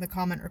 and the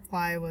comment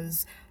reply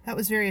was, "That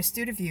was very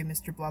astute of you,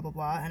 Mr. blah blah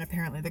blah," and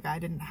apparently the guy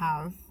didn't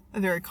have a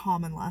very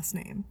common last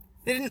name.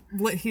 He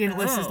didn't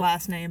list his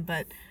last name,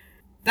 but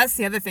that's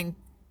the other thing,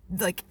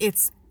 like,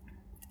 it's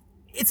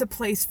a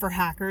place for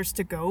hackers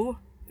to go.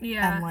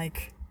 Yeah. And,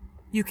 like,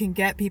 you can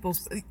get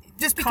people's...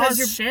 Just because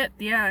you're... shit,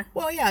 yeah.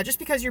 Well, yeah, just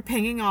because you're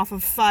pinging off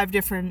of 5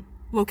 different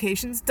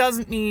locations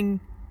doesn't mean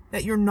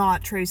that you're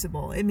not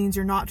traceable. It means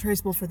you're not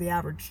traceable for the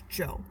average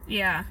Joe.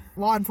 Yeah.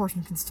 Law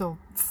enforcement can still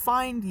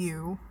find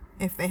you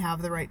if they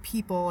have the right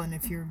people and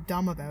if you're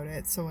dumb about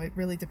it, so it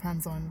really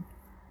depends on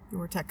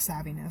your tech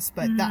savviness.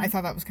 But I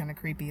thought that was kind of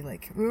creepy,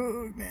 like,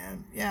 ooh,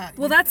 man, yeah.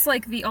 Well, that's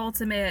like the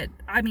ultimate,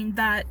 I mean,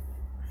 that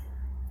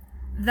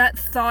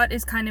thought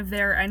is kind of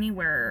there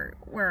anywhere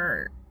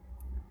where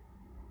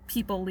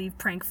people leave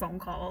prank phone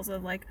calls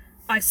of like,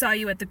 I saw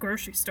you at the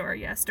grocery store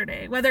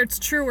yesterday. Whether it's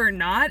true or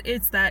not,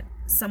 it's that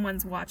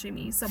someone's watching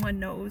me. Someone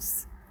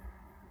knows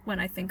when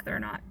I think they're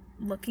not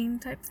looking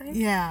type thing.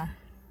 Yeah.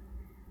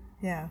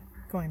 Yeah.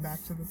 Going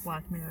back to the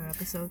Black Mirror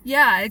episode.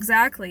 Yeah,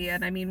 exactly.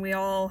 And I mean, we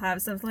all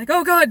have something like,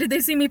 oh god, did they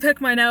see me pick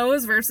my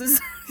nose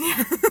versus...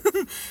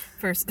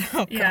 First,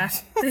 oh god. Yeah.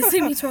 Did they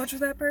see me torture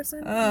that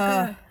person? Oh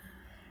god.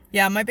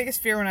 Yeah, my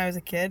biggest fear when I was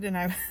a kid and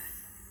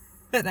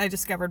I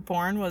discovered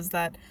porn was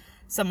that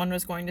someone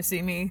was going to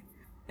see me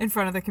in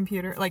front of the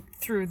computer, like,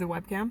 through the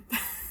webcam.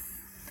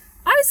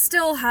 I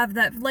still have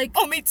that, like...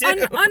 Oh, me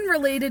too!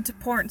 Unrelated to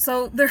porn.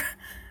 So,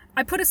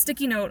 I put a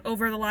sticky note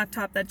over the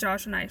laptop that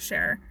Josh and I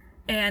share.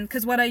 And,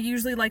 because what I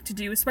usually like to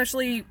do,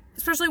 especially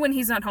when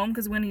he's not home,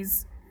 because when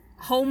he's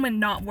home and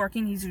not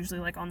working, he's usually,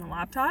 like, on the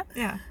laptop.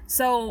 Yeah.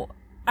 So,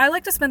 I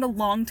like to spend a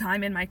long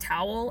time in my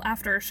towel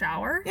after a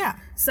shower. Yeah.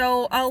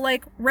 So, I'll,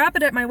 like, wrap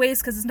it at my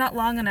waist, because it's not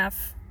long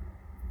enough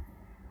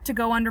to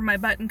go under my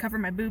butt and cover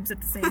my boobs at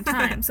the same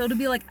time. So it'll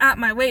be like at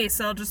my waist,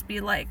 so I'll just be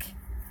like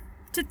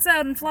tits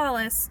out and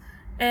flawless.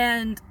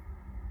 And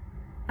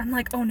I'm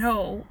like, oh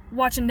no,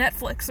 watching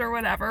Netflix or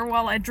whatever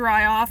while I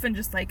dry off and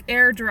just like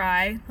air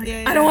dry. Like,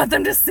 yeah. I don't want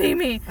them to see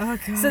me. Oh,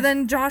 God. So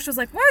then Josh was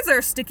like, why is there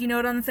a sticky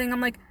note on the thing? I'm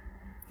like,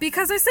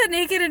 because I sit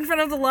naked in front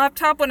of the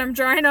laptop when I'm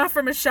drying off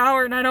from a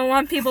shower and I don't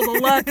want people to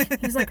look.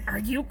 He's like, are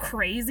you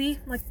crazy?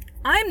 I'm like,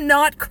 I'm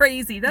not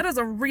crazy. That is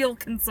a real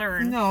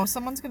concern. No,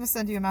 someone's going to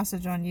send you a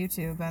message on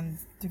YouTube and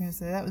they're going to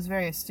say, that was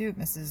very astute,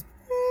 Mrs.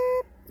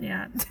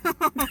 Yeah.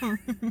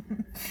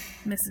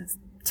 Mrs.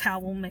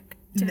 Towel McTits.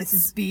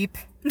 Mrs. Beep.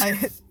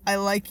 I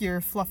like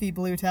your fluffy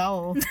blue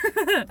towel.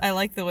 I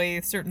like the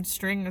way certain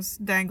strings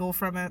dangle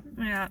from it.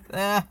 Yeah.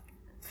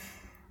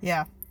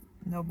 Yeah.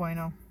 No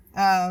bueno.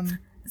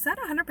 Is that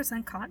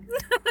 100% cotton?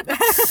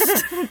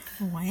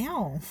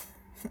 Wow.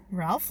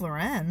 Ralph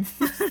Lauren.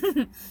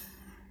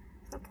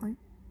 That point?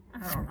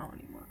 I don't know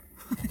anymore.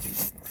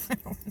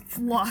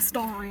 Lost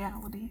all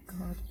reality.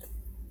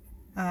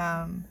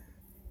 God.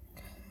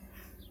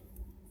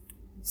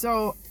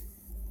 So,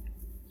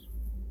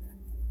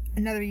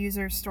 another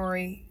user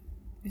story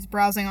is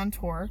browsing on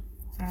Tor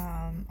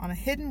on a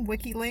hidden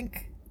wiki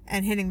link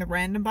and hitting the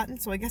random button.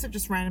 So I guess it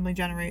just randomly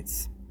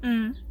generates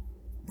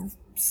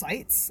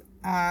sites.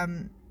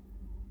 And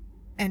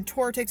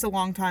Tor takes a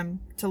long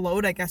time to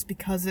load, I guess,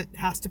 because it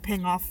has to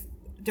ping off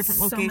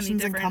different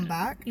locations and come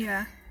back.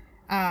 Yeah.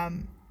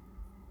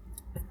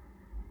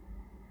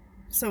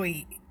 So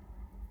he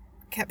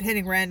kept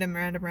hitting random,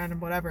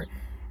 whatever.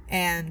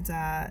 And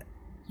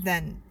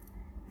then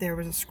there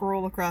was a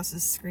scroll across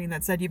his screen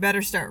that said, you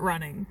better start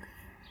running.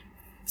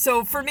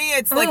 So for me,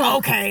 it's like,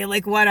 okay,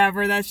 like,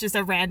 whatever. That's just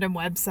a random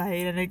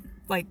website. And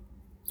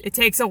it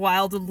takes a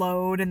while to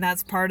load, and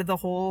that's part of the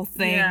whole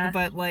thing. Yeah.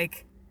 But,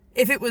 like,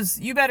 if it was,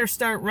 you better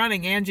start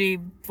running, Angie,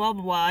 blah,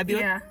 blah, blah, I'd be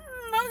like,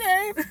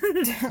 okay.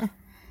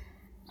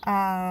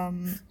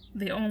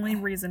 The only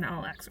reason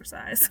I'll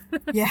exercise.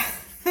 Yeah.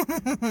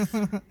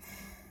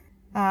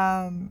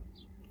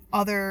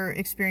 Other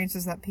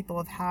experiences that people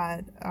have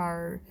had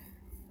are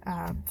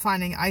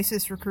finding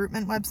ISIS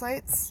recruitment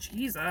websites.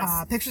 Jesus.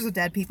 Pictures of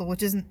dead people,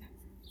 which isn't...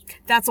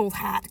 That's old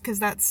hat, because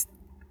that's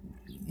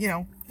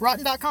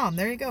rotten.com.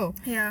 There you go.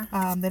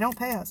 Yeah. They don't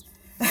pay us.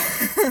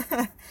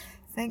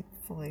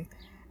 Thankfully.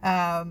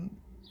 A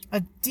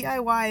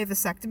DIY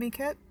vasectomy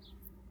kit.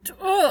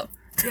 Ugh.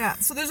 Yeah,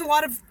 so there's a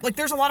lot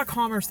of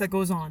commerce that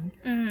goes on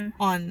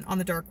on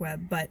the dark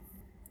web, but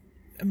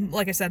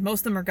like I said, most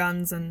of them are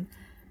guns and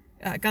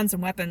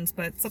weapons,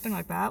 but something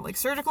like that, like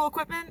surgical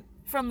equipment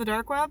from the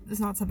dark web, is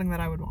not something that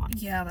I would want.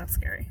 Yeah, that's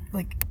scary.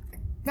 Like,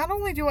 not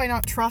only do I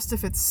not trust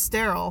if it's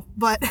sterile,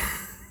 but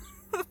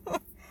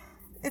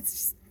it's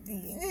just,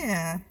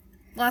 yeah.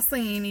 Last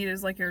thing you need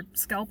is like your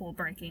scalpel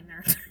breaking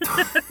or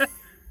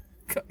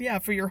Yeah,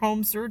 for your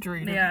home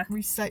surgery to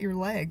reset your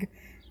leg.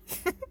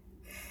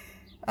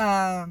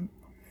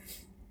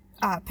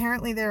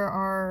 Apparently there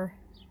are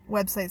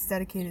websites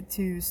dedicated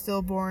to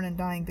stillborn and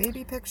dying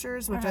baby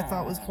pictures, which I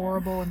thought was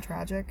horrible and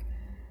tragic.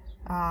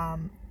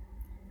 And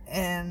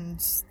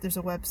there's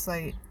a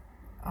website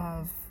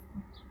of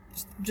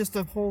just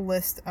a whole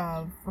list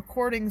of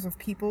recordings of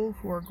people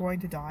who are going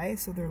to die,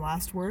 so their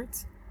last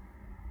words.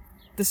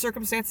 The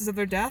circumstances of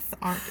their death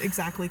aren't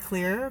exactly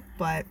clear,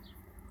 but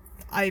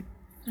I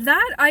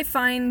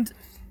find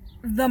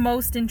the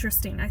most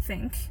interesting, I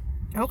think.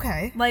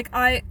 Okay. Like,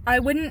 I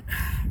wouldn't...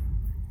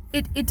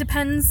 It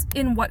depends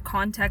in what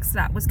context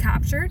that was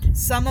captured.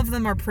 Some of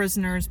them are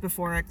prisoners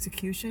before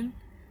execution.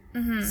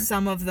 Mm-hmm.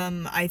 Some of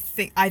them, I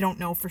don't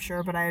know for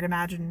sure, but I'd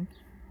imagine,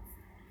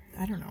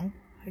 I don't know,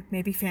 like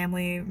maybe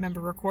family member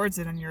records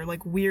it and your,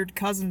 like, weird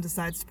cousin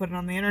decides to put it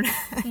on the internet.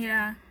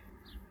 Yeah.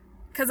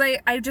 Because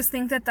I just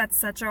think that that's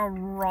such a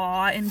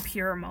raw and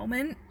pure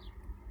moment.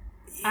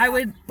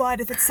 Yeah, but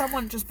if it's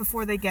someone just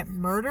before they get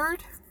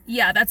murdered...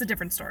 Yeah, that's a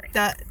different story.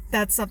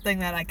 That's something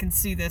that I can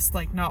see this,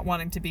 like, not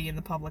wanting to be in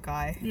the public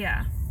eye.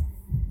 Yeah.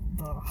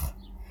 Ugh.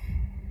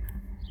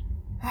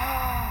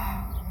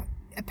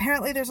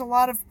 Apparently there's a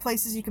lot of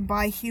places you can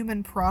buy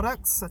human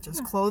products, such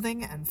as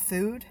clothing and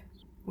food,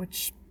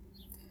 which...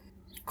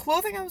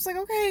 Clothing, I was like,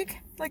 okay,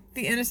 like,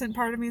 the innocent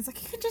part of me is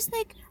like, you can just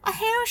make a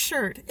hair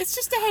shirt. It's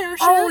just a hair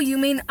shirt. Oh, you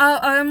mean,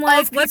 I'm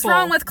like, what's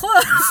wrong with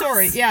clothes?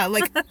 Sorry, yeah,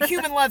 like,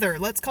 human leather,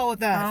 let's call it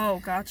that.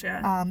 Oh,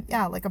 gotcha.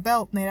 Yeah, like a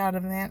belt made out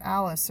of Aunt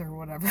Alice or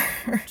whatever.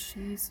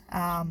 Jeez.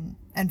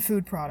 And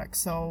food products,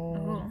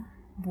 so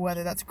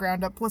whether that's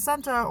ground up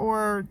placenta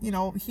or,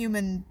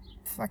 human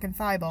fucking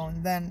thigh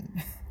bone,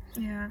 then...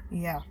 Yeah.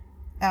 Yeah.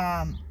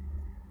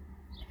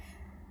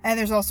 And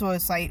there's also a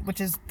site,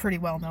 which is pretty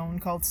well known,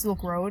 called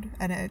Silk Road,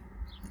 and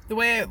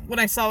when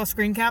I saw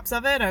screen caps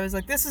of it, I was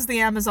like, this is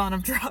the Amazon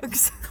of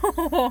drugs.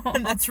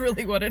 And that's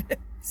really what it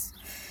is.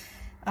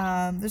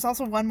 There's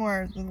also one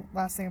more, the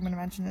last thing I'm going to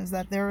mention is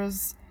that there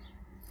is,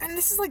 and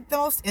this is like the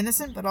most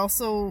innocent, but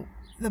also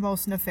the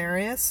most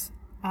nefarious,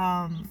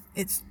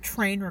 it's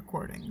train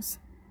recordings.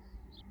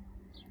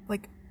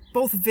 Like,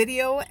 both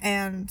video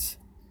and,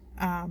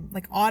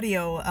 like,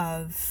 audio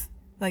of...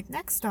 Like,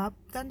 next stop,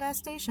 Dundas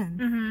Station.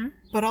 Mm-hmm.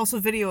 But also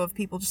video of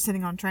people just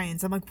sitting on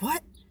trains. I'm like,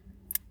 what?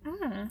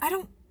 I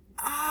don't...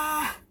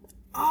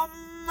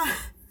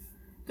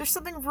 There's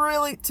something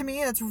really, to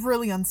me, that's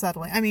really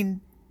unsettling. I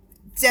mean,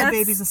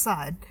 babies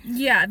aside.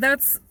 Yeah,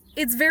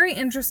 it's very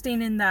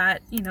interesting in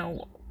that,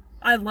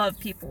 I love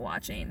people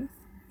watching.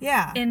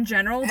 Yeah. In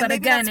general, and but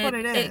again,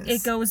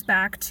 it goes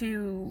back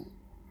to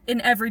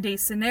an everyday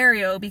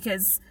scenario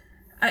because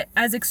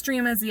as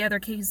extreme as the other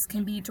case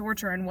can be,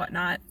 torture and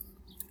whatnot,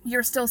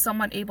 you're still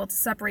somewhat able to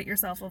separate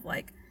yourself of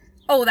like,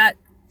 oh, that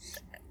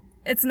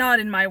it's not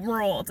in my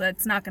world,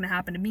 it's not going to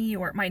happen to me,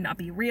 or it might not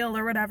be real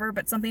or whatever,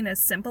 but something as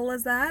simple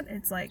as that,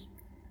 it's like,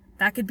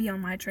 that could be on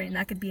my train,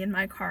 that could be in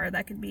my car,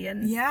 that could be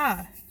in...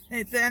 Yeah.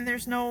 And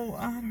there's no,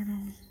 I don't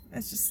know,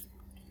 it's just...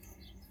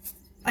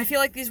 I feel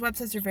like these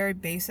websites are very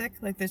basic,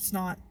 like it's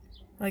not,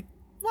 like,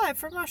 live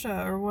from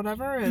Russia or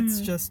whatever, it's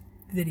just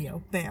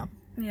video, bam.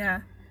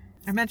 Yeah.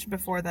 I mentioned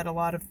before that a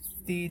lot of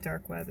the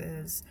dark web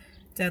is...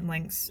 dead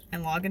links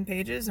and login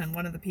pages, and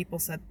one of the people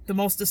said the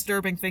most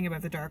disturbing thing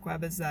about the dark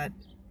web is that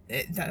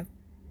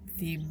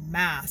the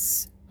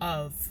mass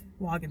of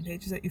login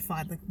pages that you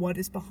find, like what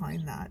is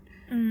behind that,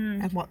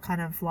 and what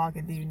kind of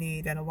login do you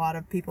need, and a lot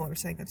of people are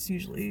saying that's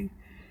usually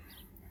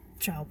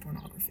child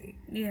pornography.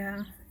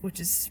 Yeah.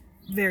 Which is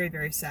very,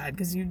 very sad,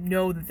 because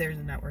that there's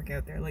a network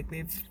out there, like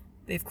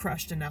they've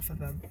crushed enough of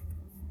them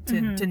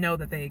to know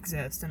that they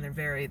exist, and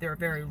they're a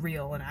very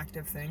real and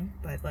active thing,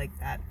 but like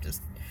that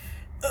just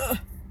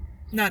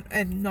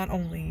not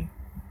only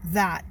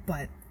that,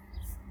 but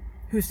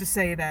who's to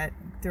say that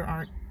there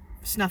aren't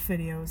snuff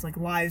videos, like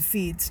live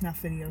feed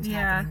snuff videos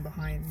happening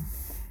behind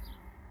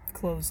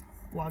closed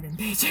login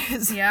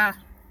pages. Yeah.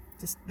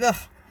 Just, ugh.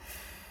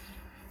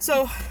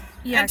 So,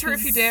 enter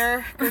if you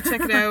dare. Go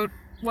check it out.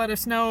 Let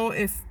us know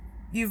if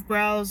you've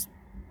browsed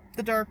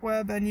the dark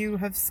web and you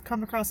have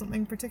come across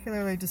something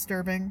particularly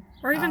disturbing.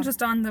 Or even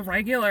just on the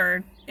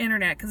regular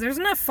internet, because there's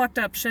enough fucked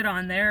up shit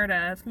on there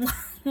to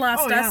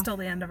last us till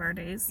the end of our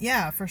days.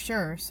 Yeah, for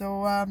sure.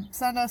 So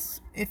send us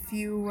if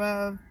you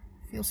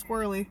feel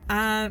squirrely.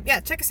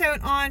 Check us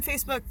out on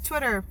Facebook,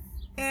 Twitter,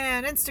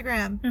 and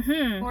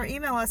Instagram. Or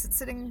email us at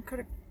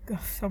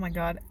Oh my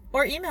god.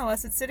 Or email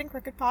us at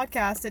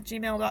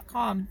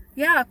sittingcrookedpodcast@gmail.com.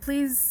 Yeah,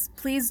 please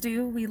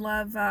do. We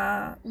love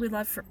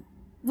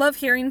love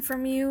hearing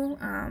from you.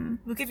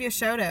 We'll give you a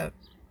shout out.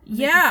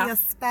 Yeah. Feel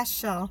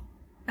special.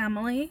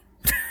 Emily.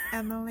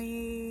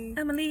 Emily.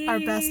 Emily. Our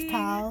best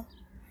pal.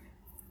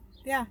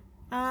 Yeah.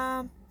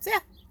 So yeah.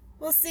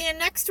 We'll see you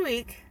next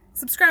week.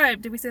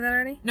 Subscribe. Did we say that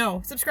already?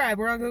 No, subscribe.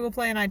 We're on Google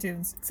Play and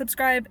iTunes.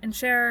 Subscribe and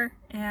share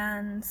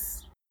and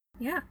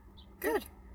yeah. Good.